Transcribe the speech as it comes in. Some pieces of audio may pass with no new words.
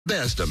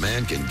Best a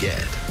man can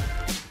get.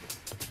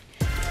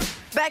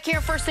 Back here,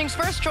 first things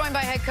first, joined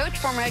by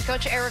former head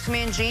coach Eric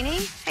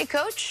Mangini. Hey,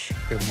 Coach.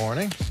 Good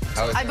morning.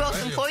 I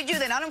both employed you,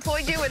 then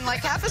unemployed you in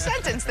like half a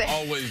sentence there.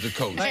 Always the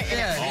coach.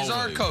 Yeah, he's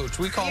our coach.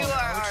 We call him You are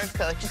our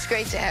coach. It's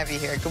great to have you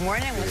here. Good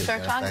morning. We'll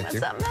start talking about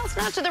something else.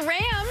 Now to the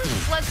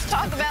Rams. Let's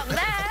talk about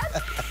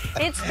that.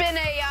 It's been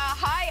a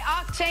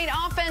high-octane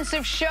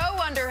offensive show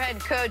under head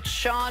coach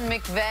Sean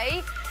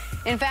McVay.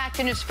 In fact,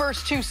 in his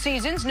first 2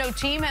 seasons, no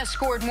team has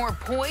scored more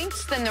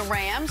points than the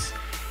Rams.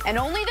 And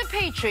only the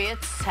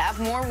Patriots have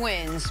more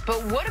wins.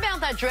 But what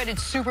about that dreaded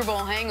Super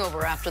Bowl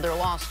hangover after their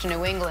loss to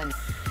New England?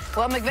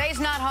 Well, McVay's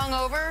not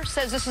hungover,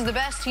 says this is the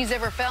best he's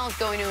ever felt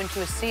going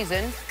into a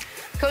season.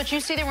 Coach, you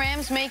see the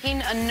Rams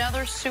making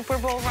another Super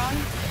Bowl run?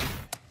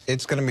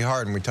 It's going to be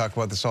hard, and we talk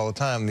about this all the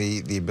time.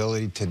 The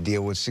ability to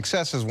deal with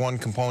success is one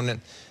component,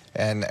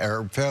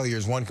 or failure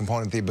is one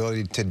component. The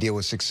ability to deal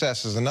with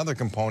success is another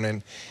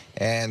component.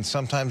 And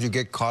sometimes you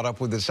get caught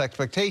up with this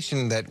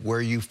expectation that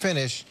where you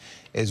finish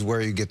is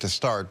where you get to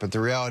start. But the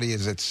reality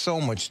is it's so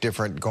much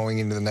different going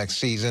into the next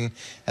season.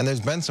 And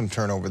there's been some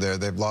turnover there.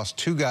 They've lost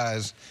 2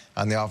 guys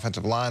on the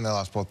offensive line. They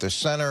lost both their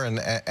center and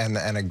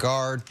a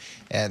guard.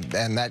 And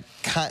that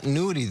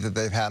continuity that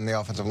they've had in the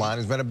offensive line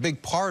has been a big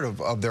part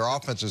of their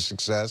offensive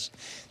success.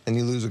 Then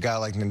you lose a guy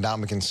like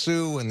Ndamukong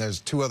Suh, and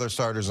there's 2 other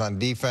starters on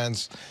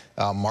defense,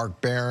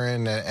 Mark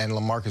Barron and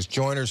LaMarcus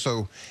Joyner.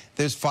 So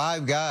there's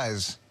 5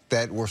 guys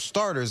that were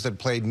starters that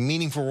played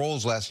meaningful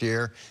roles last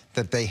year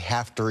that they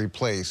have to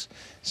replace.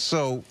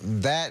 So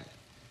that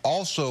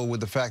also,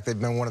 with the fact they've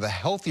been one of the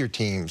healthier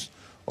teams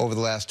over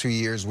the last 2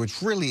 years,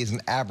 which really is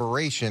an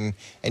aberration,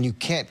 and you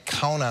can't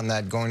count on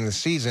that going into the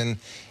season,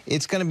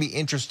 it's going to be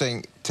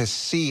interesting to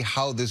see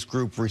how this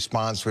group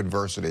responds to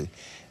adversity.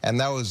 And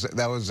that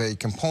was a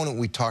component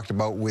we talked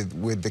about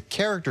with the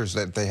characters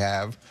that they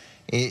have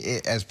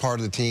as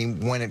part of the team.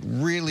 When it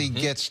really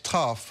gets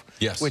tough,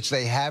 which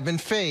they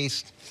haven't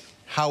faced,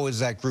 how is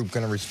that group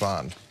going to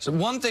respond? So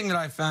one thing that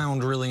I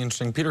found really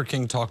interesting, Peter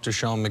King talked to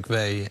Sean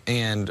McVay,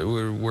 and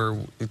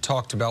we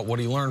talked about what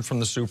he learned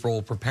from the Super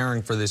Bowl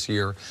preparing for this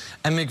year.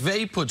 And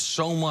McVay put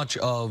so much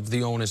of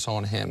the onus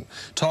on him.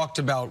 Talked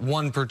about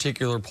one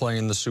particular play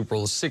in the Super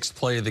Bowl, the 6th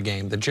play of the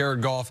game, that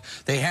Jared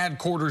Goff, they had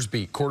quarters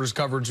beat. Quarters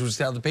coverage was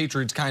how the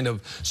Patriots kind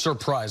of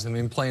surprised them.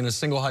 I mean, playing a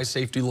single high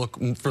safety look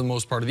for the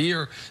most part of the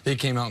year. They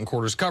came out in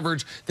quarters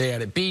coverage. They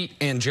had it beat,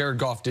 and Jared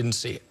Goff didn't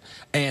see it.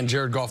 And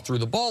Jared Goff threw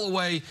the ball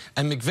away,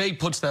 and McVay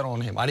puts that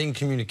on him. I didn't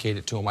communicate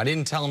it to him. I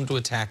didn't tell him to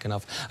attack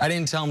enough. I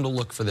didn't tell him to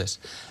look for this.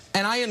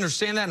 And I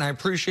understand that, and I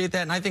appreciate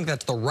that, and I think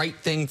that's the right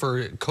thing for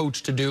a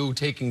coach to do,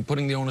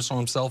 putting the onus on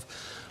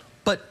himself.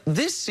 But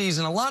this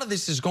season, a lot of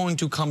this is going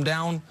to come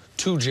down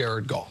to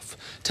Jared Goff.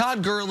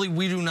 Todd Gurley,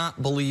 we do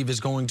not believe, is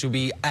going to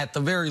be, at the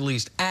very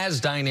least,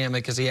 as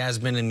dynamic as he has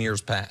been in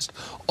years past.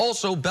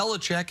 Also,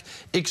 Belichick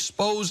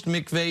exposed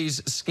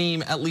McVay's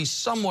scheme, at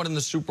least somewhat in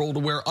the Super Bowl, to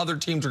where other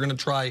teams are going to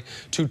try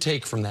to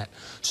take from that.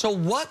 So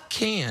what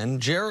can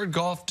Jared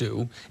Goff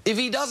do if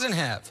he doesn't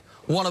have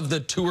one of the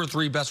 2 or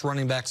 3 best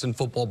running backs in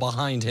football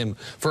behind him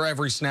for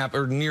every snap,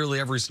 or nearly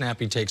every snap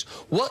he takes?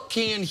 What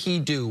can he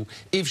do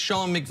if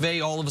Sean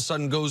McVay all of a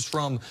sudden goes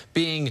from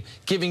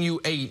giving you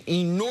an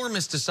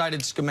enormous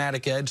decided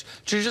schematic edge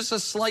to just a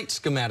slight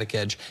schematic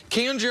edge?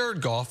 Can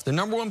Jared Goff, the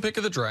 #1 pick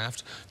of the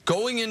draft,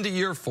 going into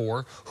year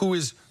 4, who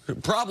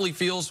probably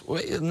feels,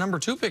 wait, number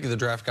 2 pick of the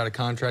draft got a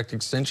contract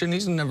extension.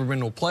 He's never been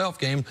to a playoff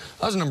game.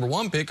 I was a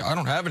 #1 pick. I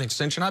don't have an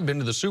extension. I've been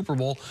to the Super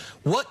Bowl.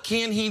 What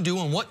can he do,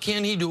 and what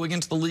can he do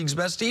against the league's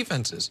best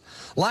defenses?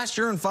 Last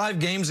year in 5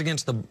 games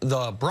against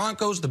the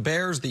Broncos, the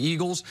Bears, the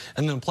Eagles,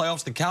 and then the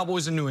playoffs, the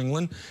Cowboys and New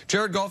England,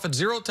 Jared Goff had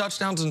 0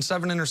 touchdowns and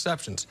 7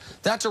 interceptions.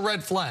 That's a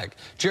red flag.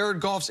 Jared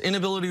Goff's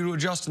inability to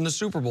adjust in the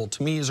Super Bowl,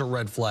 to me, is a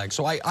red flag.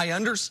 So I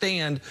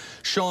understand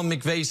Sean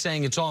McVay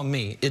saying it's on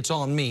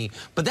me,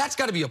 but that's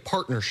got to be a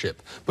partnership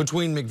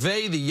between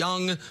McVay, the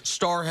young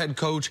star head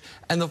coach,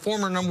 and the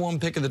former #1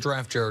 pick of the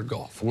draft, Jared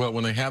Goff. Well,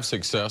 when they have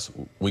success,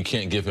 we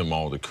can't give him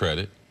all the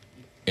credit.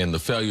 And the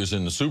failures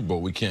in the Super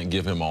Bowl, we can't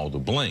give him all the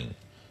blame.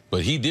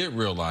 But he did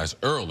realize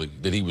early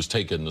that he was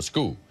taken to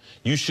school.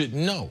 You should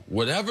know,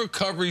 whatever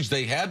coverage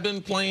they had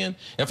been playing,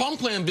 if I'm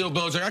playing Bill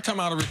Belichick, I come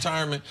out of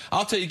retirement,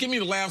 I'll tell you, give me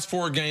the last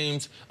 4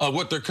 games of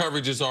what their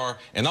coverages are,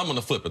 and I'm going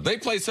to flip it. They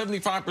play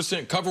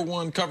 75% cover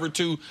 1, cover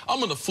 2, I'm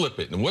going to flip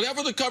it. And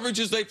whatever the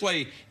coverages they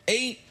play,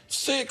 8,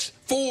 6,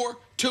 4,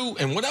 2,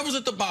 and whatever's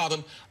at the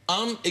bottom,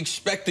 I'm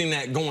expecting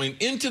that going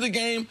into the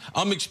game.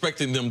 I'm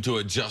expecting them to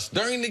adjust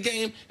during the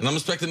game, and I'm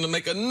expecting them to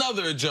make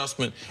another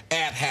adjustment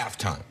at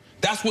halftime.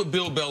 That's what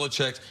Bill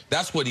Belichick,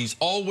 that's what he's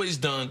always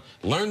done.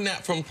 Learned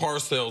that from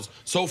Parcells.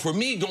 So for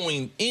me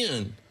going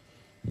in,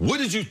 what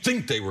did you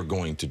think they were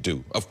going to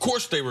do? Of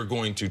course they were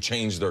going to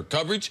change their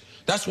coverage.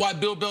 That's why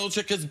Bill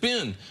Belichick has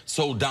been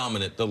so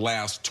dominant the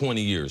last 20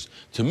 years.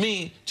 To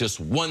me, just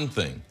one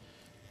thing.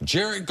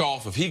 Jared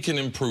Goff, if he can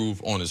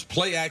improve on his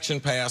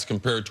play-action pass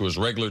compared to his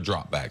regular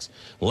dropbacks.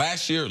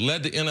 Last year,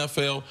 led the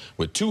NFL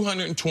with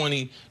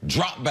 220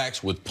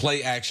 dropbacks with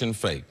play-action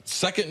fake.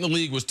 Second in the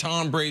league was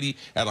Tom Brady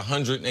at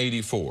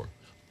 184.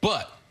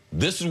 But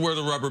this is where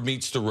the rubber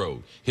meets the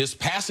road. His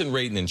passing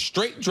rating in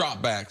straight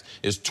dropbacks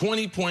is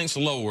 20 points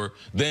lower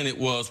than it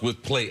was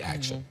with play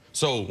action.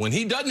 So when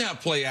he doesn't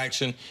have play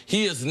action,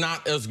 he is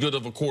not as good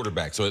of a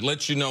quarterback. So it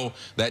lets you know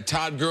that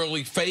Todd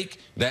Gurley fake,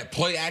 that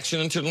play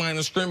action into the line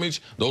of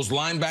scrimmage, those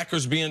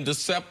linebackers being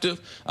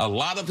deceptive, a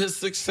lot of his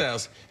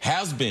success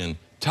has been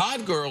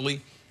Todd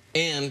Gurley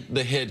and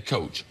the head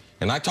coach.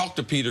 And I talked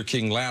to Peter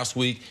King last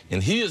week,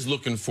 and he is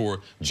looking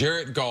for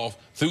Jared Goff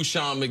through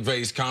Sean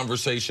McVay's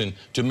conversation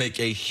to make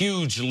a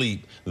huge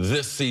leap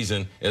this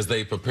season as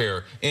they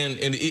prepare. And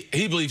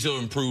he believes he'll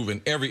improve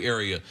in every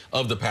area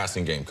of the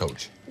passing game,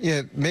 Coach.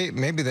 Yeah,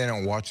 maybe they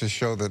don't watch the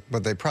show,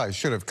 but they probably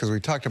should have, because we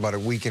talked about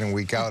it week in and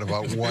week out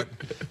about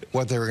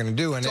what they were going to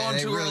do. And it's on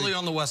too early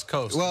on the West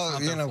Coast.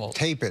 Well, you know,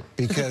 tape it,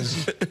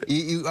 because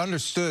you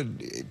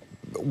understood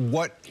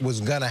what was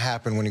going to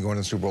happen when you go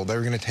into the Super Bowl. They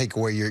were going to take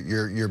away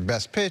your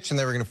best pitch, and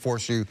they were going to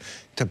force you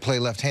to play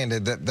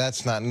left-handed.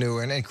 That's not new.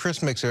 And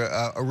Chris makes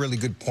a really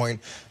good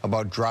point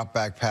about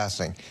drop-back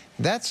passing.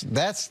 That's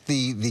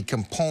the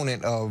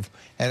component of,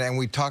 and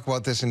we talk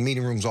about this in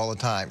meeting rooms all the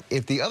time.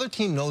 If the other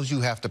team knows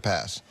you have to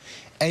pass,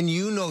 and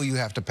you know you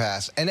have to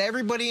pass, and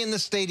everybody in the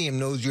stadium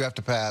knows you have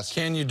to pass,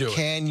 can you do it?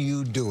 Can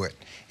you do it?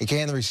 And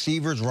can the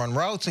receivers run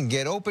routes and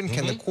get open?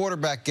 Can the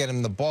quarterback get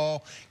him the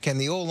ball? Can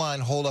the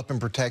O-line hold up in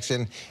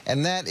protection?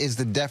 And that is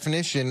the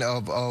definition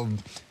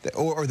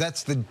or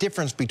that's the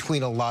difference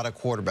between a lot of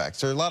quarterbacks.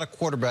 There are a lot of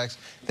quarterbacks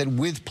that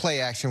with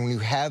play action, when you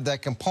have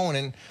that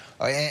component,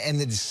 and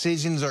the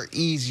decisions are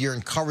easier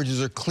and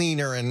coverages are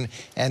cleaner, and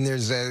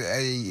there's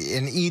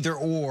an either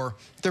or,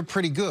 they're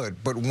pretty good.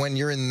 But when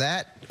you're in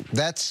that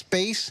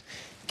space,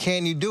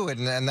 can you do it?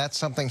 And that's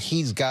something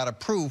he's got to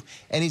prove.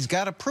 And he's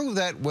got to prove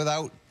that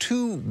without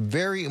two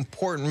very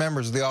important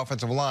members of the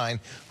offensive line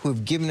who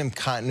have given him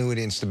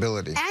continuity and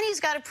stability. And he's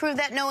got to prove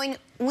that knowing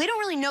we don't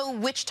really know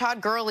which Todd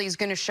Gurley is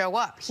going to show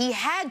up. He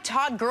had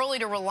Todd Gurley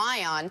to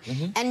rely on,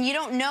 and you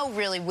don't know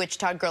really which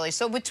Todd Gurley.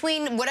 So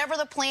between whatever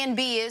the plan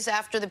B is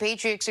after the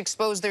Patriots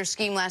exposed their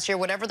scheme last year,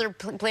 whatever their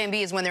plan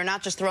B is when they're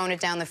not just throwing it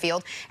down the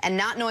field, and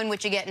not knowing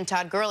what you get in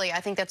Todd Gurley, I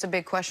think that's a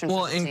big question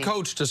for the team. And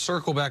Coach, to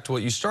circle back to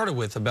what you started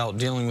with about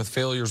dealing with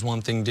failure is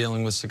one thing,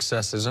 dealing with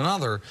success is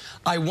another,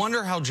 I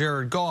wonder how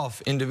Jared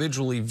Goff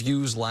individually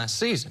views last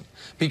season.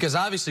 Because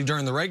obviously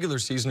during the regular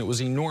season, it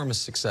was enormous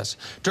success.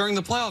 During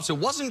the playoffs, it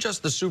wasn't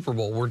just the Super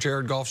Bowl where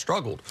Jared Goff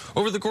struggled.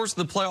 Over the course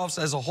of the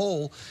playoffs as a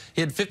whole,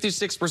 he had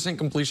 56%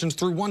 completions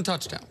through 1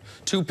 touchdown,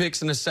 2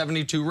 picks, and a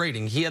 72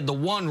 rating. He had the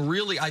one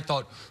really, I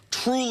thought,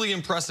 truly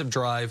impressive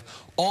drive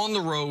on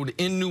the road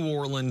in New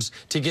Orleans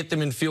to get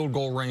them in field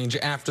goal range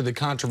after the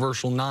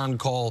controversial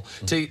non-call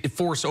to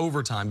force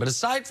overtime. But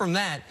aside from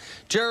that,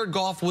 Jared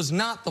Goff was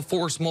not the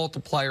force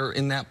multiplier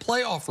in that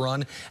playoff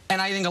run,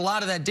 and I think a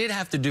lot of that did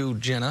have to do,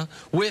 Jenna,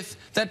 with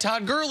that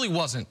Todd Gurley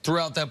wasn't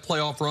throughout that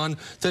playoff run.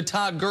 The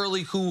Todd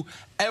Gurley who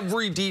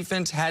every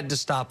defense had to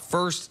stop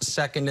first,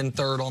 second, and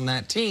third on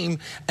that team.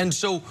 And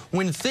so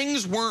when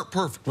things weren't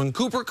perfect, when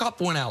Cooper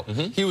Kupp went out,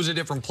 he was a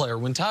different player.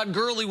 When Todd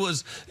Gurley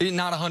was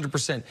not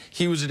 100%,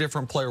 he was a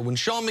different player. When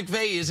Sean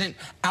McVay isn't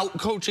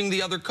out-coaching the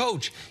other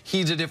coach,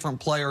 he's a different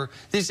player.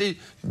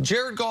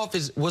 Jared Goff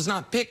was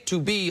not picked to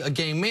be a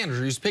game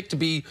manager. He's picked to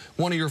be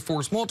one of your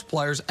force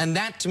multipliers, and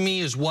that, to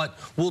me, is what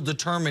will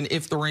determine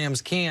if the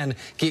Rams can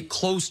get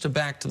close to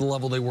back to the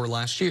level they were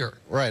last year.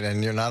 Right,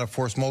 and you're not a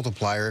force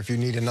multiplier if you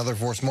need another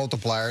force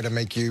multiplier to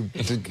make you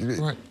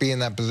be in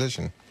that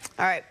position.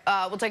 All right,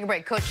 we'll take a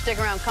break. Coach, stick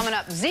around. Coming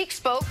up, Zeke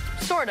spoke,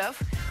 sort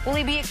of. Will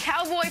he be a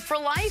Cowboy for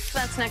life?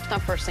 That's next on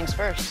First Things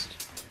First.